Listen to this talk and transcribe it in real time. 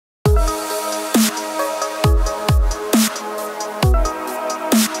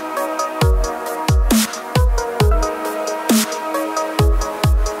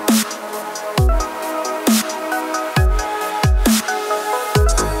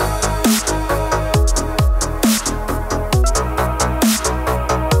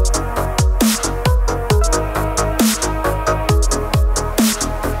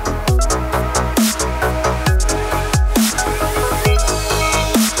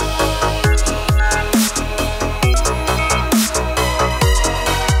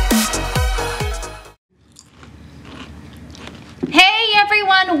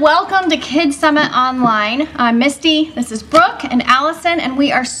Welcome to KidSummit Online. I'm Misty, this is Brooke and Allison, and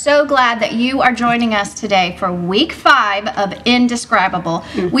we are so glad that you are joining us today for week 5 of Indescribable.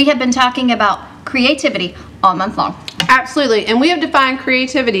 We have been talking about creativity all month long. Absolutely, and we have defined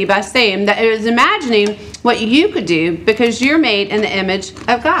creativity by saying that it is imagining what you could do because you're made in the image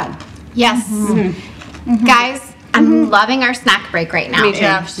of God. Yes. Guys, I'm loving our snack break right now. Me too.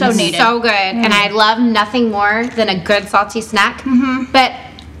 Yeah, so needed. So good. And I love nothing more than a good salty snack. But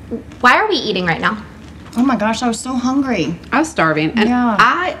why are we eating right now? Oh my gosh, I was so hungry. I was starving, and Yeah.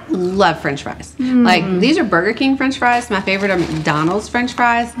 I love French fries. Like, these are Burger King French fries. My favorite are McDonald's French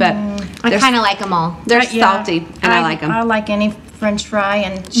fries, but I kind of like them all. they're Yeah, salty, and I like them. I like any French fry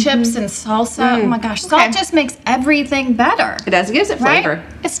and chips and salsa. Oh my gosh, salt Okay. just makes everything better. It does. It gives it Right? flavor.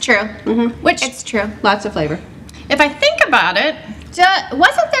 It's true. Which, It's true. Lots of flavor. if I think about it,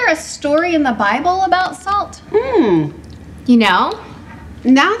 wasn't there a story in the Bible about salt? You know?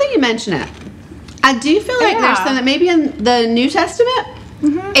 Now that you mention it, I do feel like there's Yeah. some that maybe in the New Testament.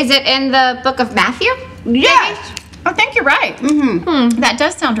 Is it in the book of Matthew? Yes. I think you're right. That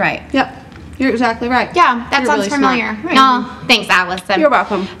does sound right. Yep. You're exactly right. Yeah, that You're sounds really familiar. smart. Oh, thanks, Allison. You're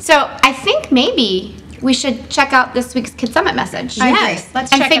welcome. So I think maybe we should check out this week's KidSummit message. I agree.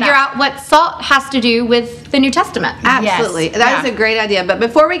 Let's and check it figure out. out what salt has to do with the New Testament. Absolutely. Yes. That is Yeah. a great idea. But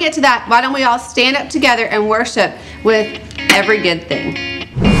before we get to that, why don't we all stand up together and worship with every good thing?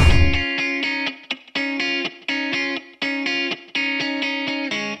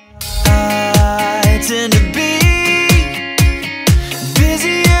 I tend to be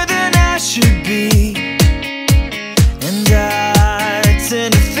busier than I should be, and I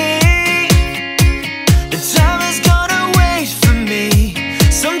tend to think that time is gonna wait for me.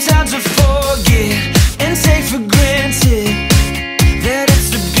 Sometimes I forget and take for granted that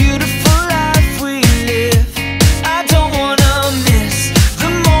it's a beautiful life we live. I don't wanna miss the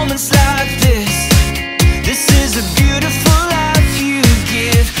moments like this. This is a beautiful life you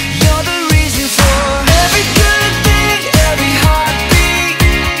give. You're the reason for every good thing, every heartbeat,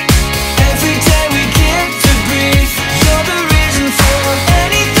 every day we get to breathe. You're the reason for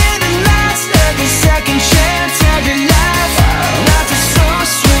anything that lasts, every second chance, every life. Life is so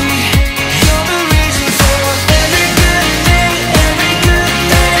sweet,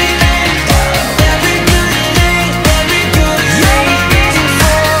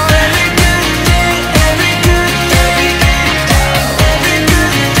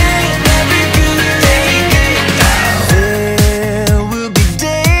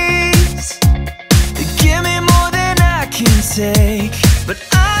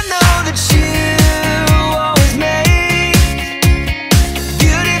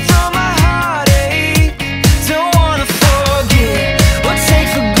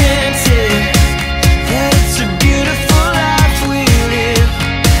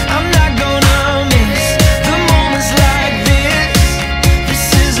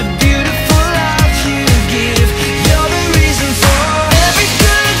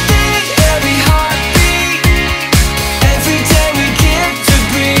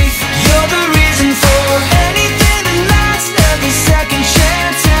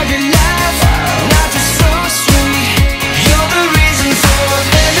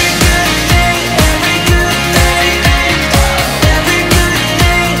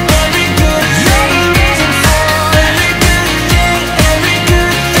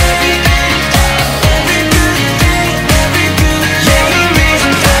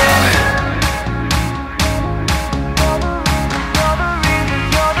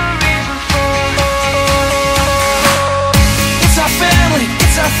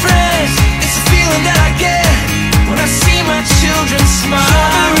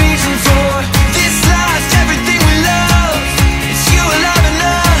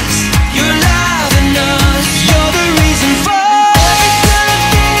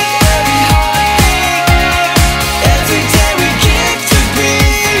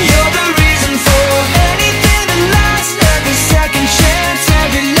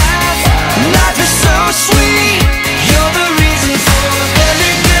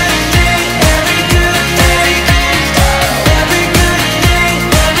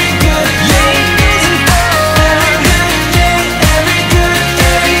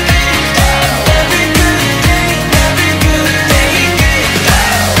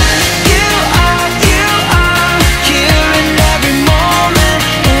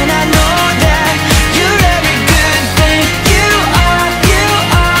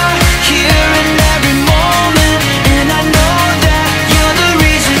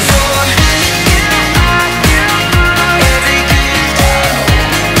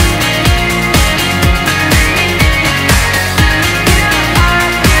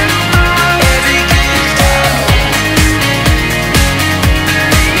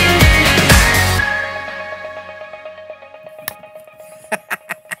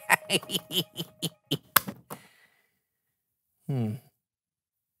 A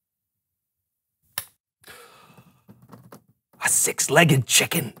six-legged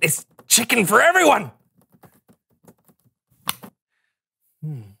chicken. It's chicken for everyone.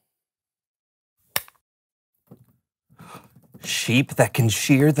 Sheep that can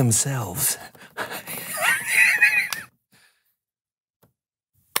shear themselves.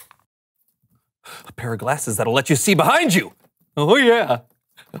 A pair of glasses that'll let you see behind you. Oh, yeah.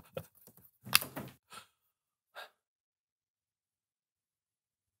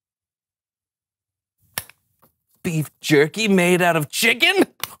 Beef jerky made out of chicken?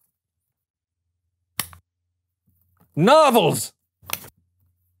 Novels.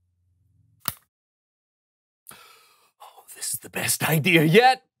 Oh, this is the best idea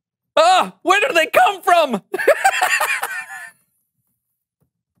yet. Ah, where do they come from?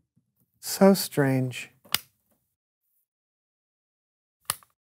 So strange.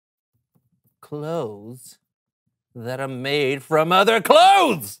 Clothes that are made from other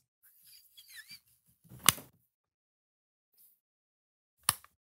clothes.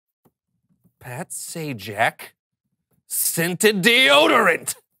 Pat Sajak scented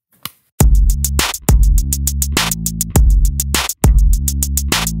deodorant.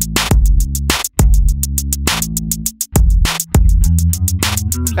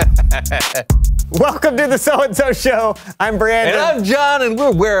 Welcome to the So and So Show. I'm Brandon. And I'm John, and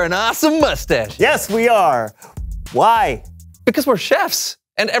we're wearing awesome mustaches. Yes, we are. Why? Because we're chefs,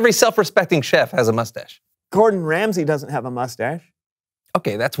 and every self-respecting chef has a mustache. Gordon Ramsay doesn't have a mustache.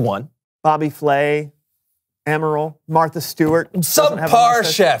 Okay, that's one. Bobby Flay, Emerald, Martha Stewart. doesn't have a Subpar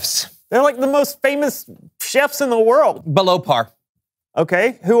mustache. chefs. They're like the most famous chefs in the world. Below par.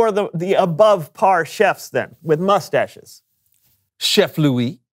 Okay, who are the above par chefs then with mustaches? Chef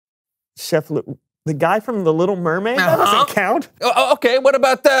Louis. The guy from The Little Mermaid? That doesn't count. Oh, okay, what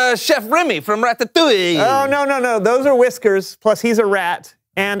about Chef Remy from Ratatouille? Oh, no. Those are whiskers, plus he's a rat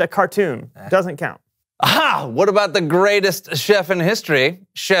and a cartoon. Doesn't count. Aha! What about the greatest chef in history,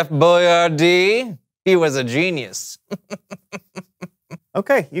 Chef Boyardee? He was a genius.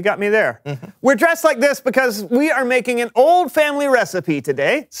 Okay, you got me there. We're dressed like this because we are making an old family recipe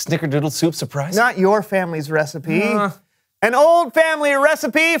today. Snickerdoodle soup surprise? Not your family's recipe. An old family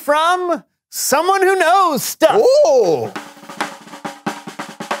recipe from someone who knows stuff. Oh!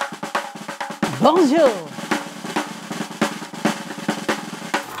 Bonjour.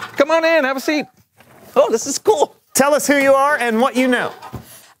 Come on in, have a seat. Oh, this is cool. Tell us who you are and what you know.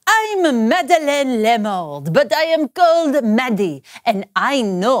 I'm Madeleine Lemord, but I am called Maddie, and I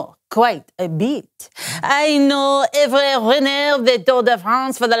know quite a bit. I know every winner of the Tour de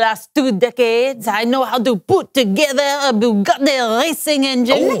France for the last 2 decades. I know how to put together a Bugatti racing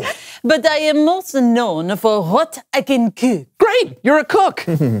engine. But I am most known for what I can cook. Great, you're a cook.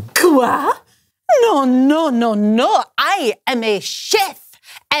 Quoi? No. I am a chef.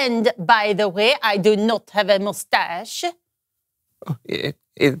 And by the way, I do not have a mustache. It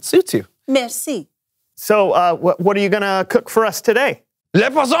suits you. Merci. So, what are you going to cook for us today? Le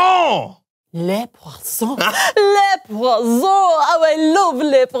poisson! Les poissons. Les poissons. Oh, I love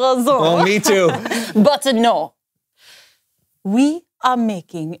les poissons. Oh, me too. But no. We are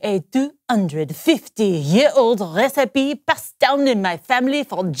making a 250-year-old recipe passed down in my family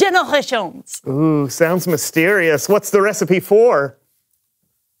for generations. Ooh, sounds mysterious. What's the recipe for?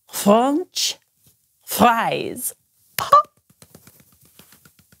 French fries.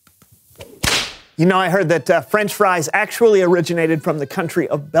 You know, I heard that French fries actually originated from the country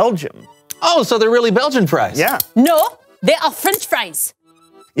of Belgium. Oh, so they're really Belgian fries? Yeah. No, they are French fries.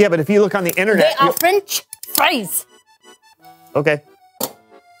 Yeah, but if you look on the internet... They are French fries. Okay.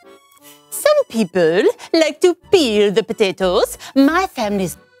 Some people like to peel the potatoes. My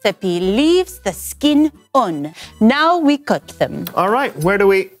family's recipe leaves the skin on. Now we cut them. All right, where do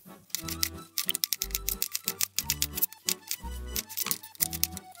we...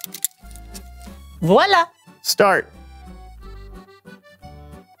 Voila. Start.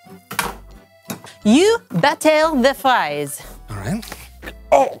 You batter the fries. All right.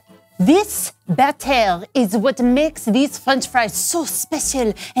 Oh, this batter is what makes these French fries so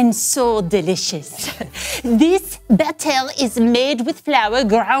special and so delicious. This batter is made with flour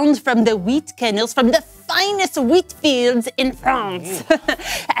ground from the wheat kernels from the finest wheat fields in France.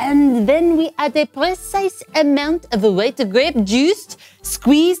 And then we add a precise amount of white grape juice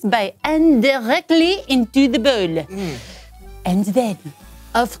squeezed by hand directly into the bowl. And then,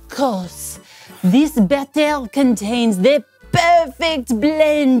 of course, this batter contains the perfect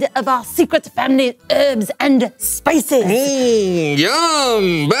blend of our secret family herbs and spices.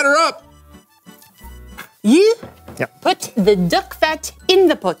 Yum! Batter up! You Yep. put the duck fat in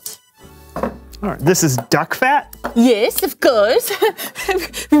the pot. All right, this is duck fat? Yes, of course.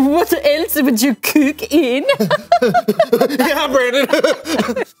 What else would you cook in? Yeah,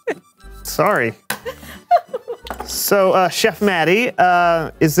 Brandon. Sorry. So, Chef Maddie,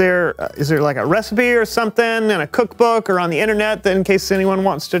 is there like a recipe or something in a cookbook or on the internet that in case anyone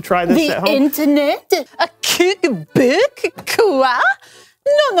wants to try this at home? The internet? A cookbook? Quoi?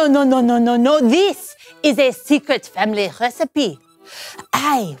 No. This is a secret family recipe.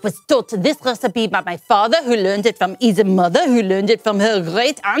 I was taught this recipe by my father, who learned it from his mother, who learned it from her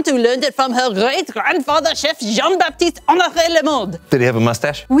great aunt, who learned it from her great grandfather, Chef Jean-Baptiste Honoré Le Monde. Did he have a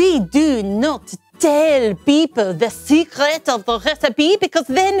mustache? We do not tell people the secret of the recipe because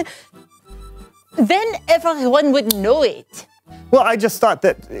then everyone would know it. Well, I just thought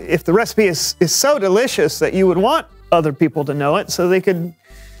that if the recipe is so delicious that you would want other people to know it so they could,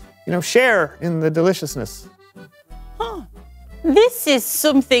 share in the deliciousness. This is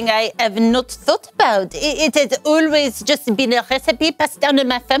something I have not thought about. It has always just been a recipe passed down in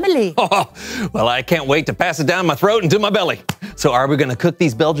my family. Oh, well, I can't wait to pass it down my throat into my belly. So are we going to cook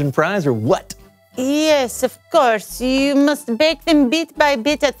these Belgian fries or what? Yes, of course. You must bake them bit by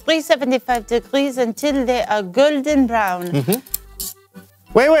bit at 375 degrees until they are golden brown.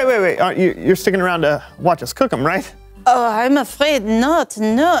 Wait. You're sticking around to watch us cook them, right? Oh, I'm afraid not.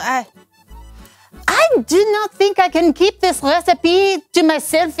 No, I do not think I can keep this recipe to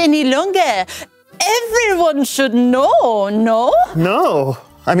myself any longer. Everyone should know, no? No.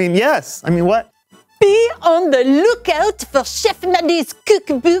 I mean, yes. I mean, what? Be on the lookout for Chef Maddie's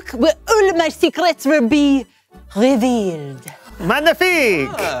cookbook where all my secrets will be revealed.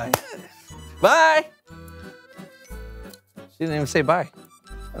 Magnifique! Bye. She didn't even say bye.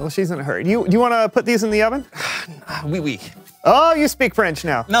 Well, she's in a hurry. Do you want to put these in the oven? Oui. Oh, you speak French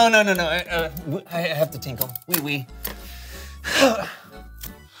now. No. I have to tinkle. Oui.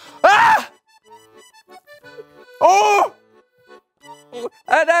 Ah! Oh!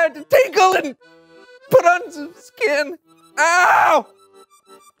 I had to tinkle and put on some skin. Ow!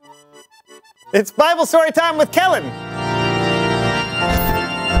 It's Bible story time with Kellen.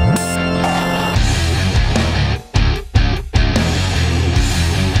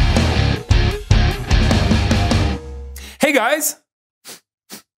 Hey guys!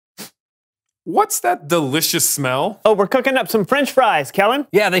 What's that delicious smell? Oh, we're cooking up some French fries, Kellen.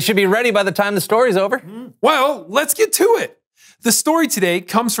 Yeah, they should be ready by the time the story's over. Well, let's get to it. The story today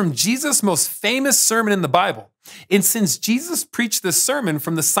comes from Jesus' most famous sermon in the Bible. And since Jesus preached this sermon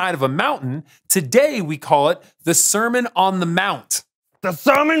from the side of a mountain, today we call it the Sermon on the Mount. The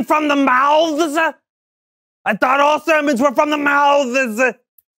sermon from the mouths? I thought all sermons were from the mouths.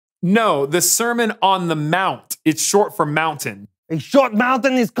 No, the Sermon on the Mount. It's short for mountain. A short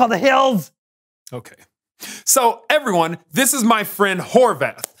mountain is called the hills. Okay. So everyone, this is my friend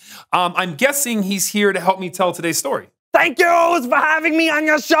Horvath. I'm guessing he's here to help me tell today's story. Thank you for having me on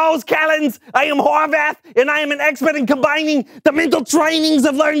your shows, Kellens. I am Horvath, and I am an expert in combining the mental trainings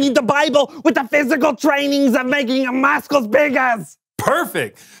of learning the Bible with the physical trainings of making your muscles bigger.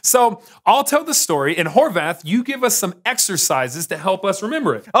 Perfect. So I'll tell the story, and Horvath, you give us some exercises to help us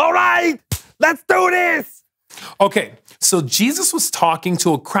remember it. All right, let's do this. Okay, so Jesus was talking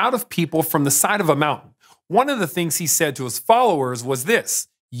to a crowd of people from the side of a mountain. One of the things he said to his followers was this: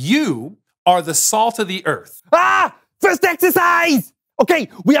 you are the salt of the earth. First exercise. Okay,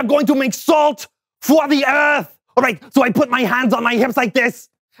 we are going to make salt for the earth. All right, so I put my hands on my hips like this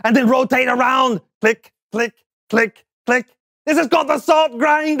and then rotate around. Click, click, click, click. This is called the salt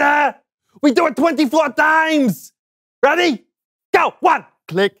grinder. We do it 24 times. Ready? Go. 1.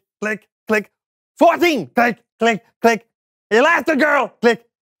 Click, click, click. 14. Click, click, click. Elastigirl. Click,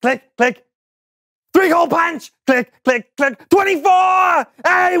 click, click. 3-hole punch. Click, click, click. 24.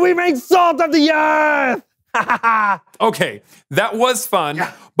 Hey, we made salt of the earth. Okay, that was fun,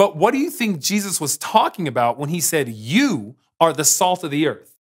 but what do you think Jesus was talking about when he said, you are the salt of the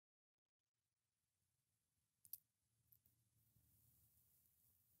earth?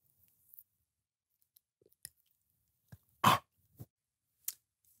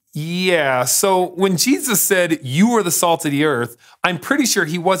 Yeah, so when Jesus said, you are the salt of the earth, I'm pretty sure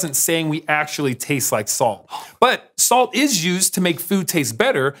he wasn't saying we actually taste like salt. But salt is used to make food taste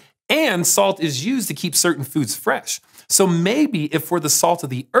better, and salt is used to keep certain foods fresh. So maybe if we're the salt of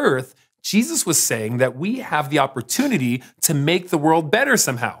the earth, Jesus was saying that we have the opportunity to make the world better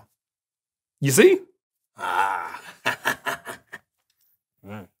somehow. You see?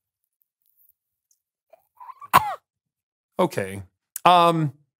 Okay.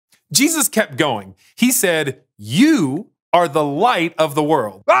 Jesus kept going. He said, you are the light of the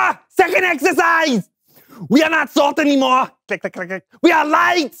world. Second exercise. We are not salt anymore. Click, click, click, click. We are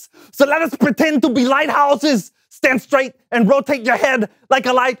lights. So let us pretend to be lighthouses. Stand straight and rotate your head like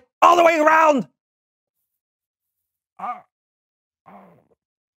a light all the way around.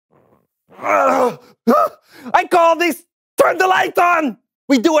 I call this turn the lights on.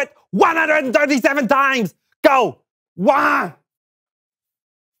 We do it 137 times. Go. 1.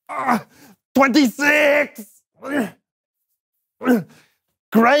 26.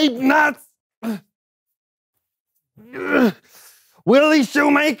 Grape nuts. Willie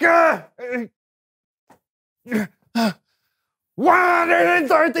Shoemaker.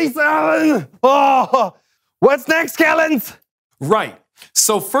 137. Oh, what's next, Kellens? Right.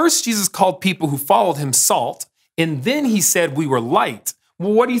 So first Jesus called people who followed him salt, and then he said we were light.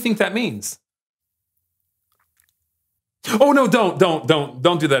 Well, what do you think that means? Oh, no,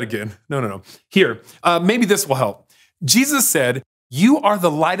 don't do that again. No. Here, maybe this will help. Jesus said, you are the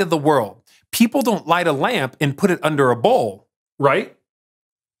light of the world. People don't light a lamp and put it under a bowl, right?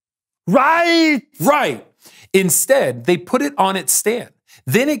 Right. Instead, they put it on its stand.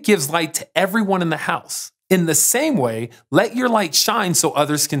 Then it gives light to everyone in the house. In the same way, let your light shine so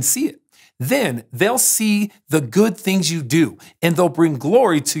others can see it. Then they'll see the good things you do, and they'll bring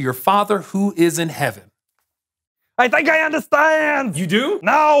glory to your Father who is in heaven. I think I understand. You do?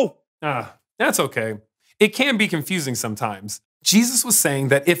 No. That's okay. It can be confusing sometimes. Jesus was saying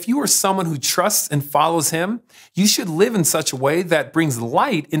that if you are someone who trusts and follows him, you should live in such a way that brings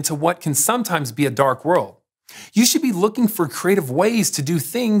light into what can sometimes be a dark world. You should be looking for creative ways to do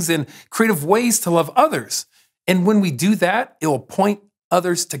things and creative ways to love others. And when we do that, it will point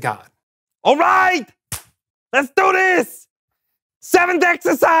others to God. All right, let's do this. 7th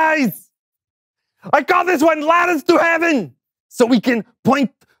exercise. I call this one ladders to heaven. So we can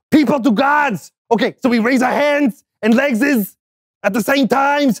point people to God's. Okay, so we raise our hands and legs at the same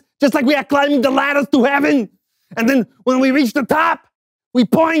times, just like we are climbing the ladders to heaven. And then when we reach the top, we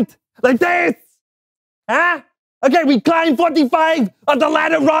point like this. Huh? Okay, we climb 45 of the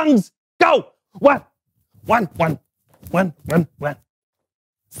ladder rungs. Go. 1,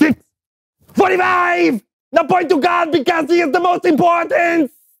 6, 45. Now point to God because he is the most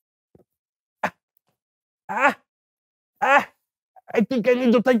important. I think I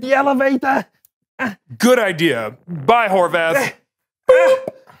need to take the elevator. Good idea. Bye, Horvath.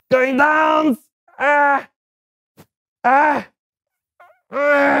 Going down.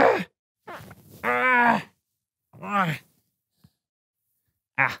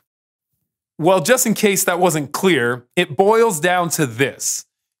 Well, just in case that wasn't clear, it boils down to this.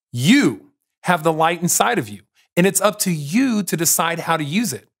 You have the light inside of you, and it's up to you to decide how to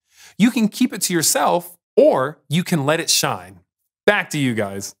use it. You can keep it to yourself, or you can let it shine. Back to you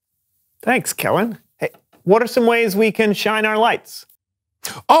guys. Thanks, Kellen. Hey, what are some ways we can shine our lights?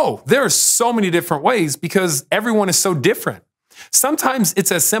 Oh, there are so many different ways because everyone is so different. Sometimes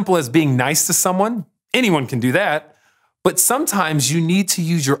it's as simple as being nice to someone. Anyone can do that. But sometimes you need to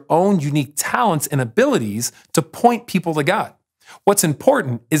use your own unique talents and abilities to point people to God. What's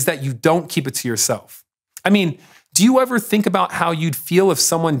important is that you don't keep it to yourself. I mean, do you ever think about how you'd feel if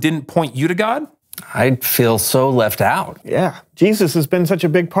someone didn't point you to God? I'd feel so left out. Yeah, Jesus has been such a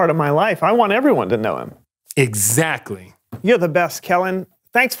big part of my life. I want everyone to know him. Exactly. You're the best, Kellen.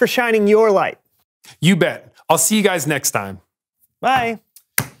 Thanks for shining your light. You bet. I'll see you guys next time. Bye.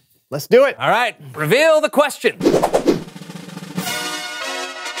 Let's do it. All right, reveal the question.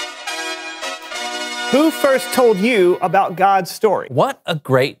 Who first told you about God's story? What a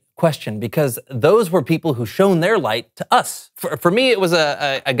great question, because those were people who shone their light to us. For me, it was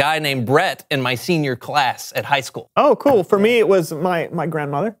a guy named Brett in my senior class at high school. Oh, cool. For me, it was my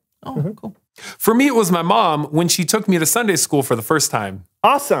grandmother. Oh, cool. For me, it was my mom when she took me to Sunday school for the first time.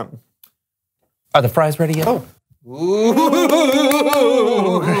 Awesome. Are the fries ready yet? Oh. Ooh.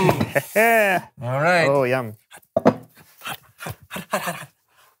 All right. Oh, yum.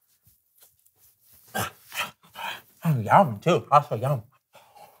 Oh, yum, too. Also yum.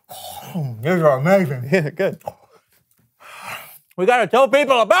 Oh, these are amazing. Yeah, good. We got to tell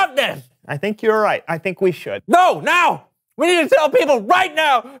people about this. I think you're right. I think we should. No, now. We need to tell people right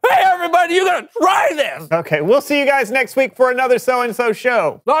now. Hey, everybody, you got to try this. Okay, we'll see you guys next week for another So-and-So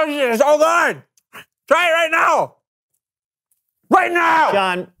show. Oh, this is so good. Try it right now. Right now.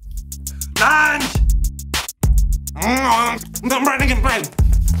 John. Lunch. I'm running in place.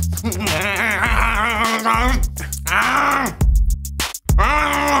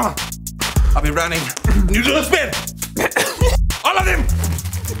 I'll be running. You do a spin. All of them.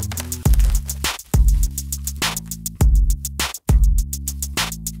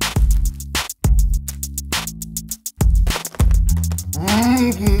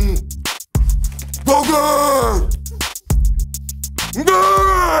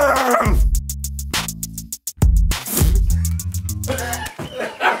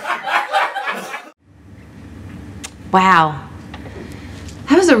 Wow.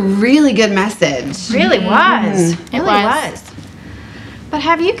 That was a really good message. Really was. It Really was. was. But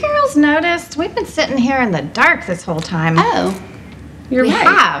have you girls noticed we've been sitting here in the dark this whole time? Oh, you're We right.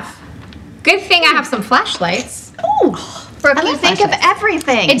 have. Good thing I have some flashlights. Brooke, I you love think of flashlights.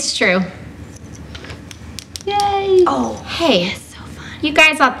 everything. It's true. Yay. Oh, hey. So fun. You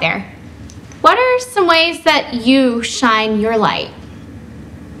guys out there, what are some ways that you shine your light?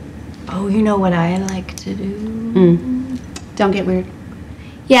 Oh, you know what I like to do? Don't get weird.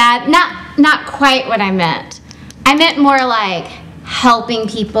 Yeah, not quite what I meant. I meant more like helping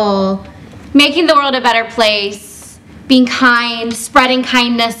people, making the world a better place, being kind, spreading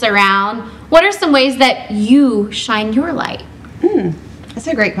kindness around. What are some ways that you shine your light? That's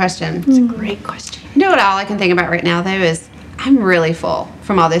a great question. It's a great question. You know what all I can think about right now, though, is I'm really full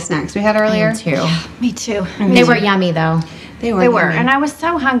from all those snacks we had earlier. Too. Me too. They were yummy though. They were. They were, yummy. and I was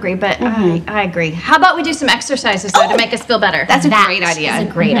so hungry, but I agree. How about we do some exercises though to make us feel better? That's a great idea. That's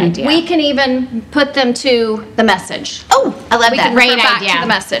a great idea. We can even put them to the message. Oh, I love We that. can Great refer back idea. to the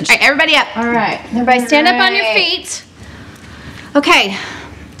message. All right, everybody up. All right, everybody stand up on your feet. Okay,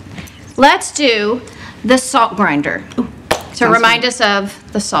 let's do the salt grinder to remind us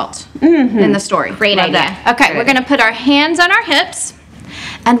of the salt in the story. Great Love idea. that. Okay, Good we're idea. gonna put our hands on our hips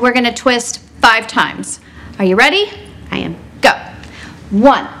and we're gonna twist 5 times. Are you ready? I am. Go.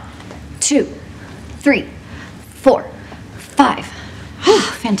 1, 2, 3, 4, 5.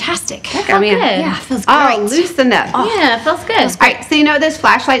 Fantastic. got me in. Yeah, feels Oh, great. loosened up. Yeah, it feels good. All right, so you know what those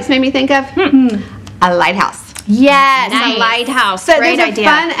flashlights made me think of? A lighthouse. Yes, Nice. a lighthouse. So Great there's a idea.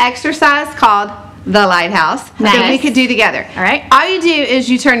 fun exercise called the lighthouse that we Nice. could do together. All right. All you do is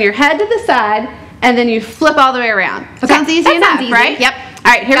you turn your head to the side and then you flip all the way around. Sounds easy That enough, sounds easy. right? Yep.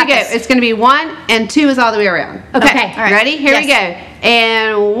 All right, here Got we go. this. It's going to be 1 and 2 is all the way around. Okay. All right. Ready? Here we Yes. go.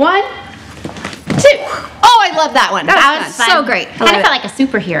 And 1, 2. Oh, I love that one. That was was so great. Kind of felt like a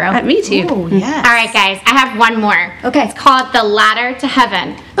superhero. Me too. Oh, yes. All right, guys, I have one more. Okay. It's called the ladder to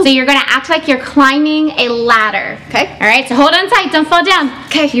heaven. So you're gonna act like you're climbing a ladder. Okay. All right, so hold on tight, don't fall down.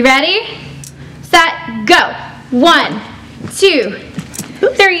 Okay. You ready? Set, go. 1, 2,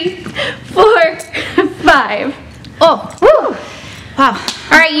 3, 4, 5. Oh, Woo. wow.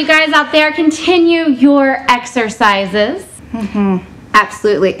 All right, you guys out there, continue your exercises.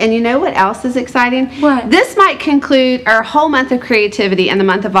 Absolutely. And you know what else is exciting? What? This might conclude our whole month of creativity in the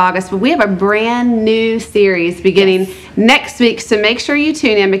month of August, but we have a brand new series beginning next week. So make sure you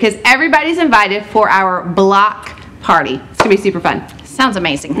tune in because everybody's invited for our block party. It's going to be super fun. Sounds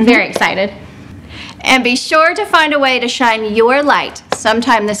amazing. Very excited. And be sure to find a way to shine your light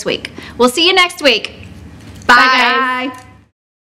sometime this week. We'll see you next week. Bye, guys. Bye.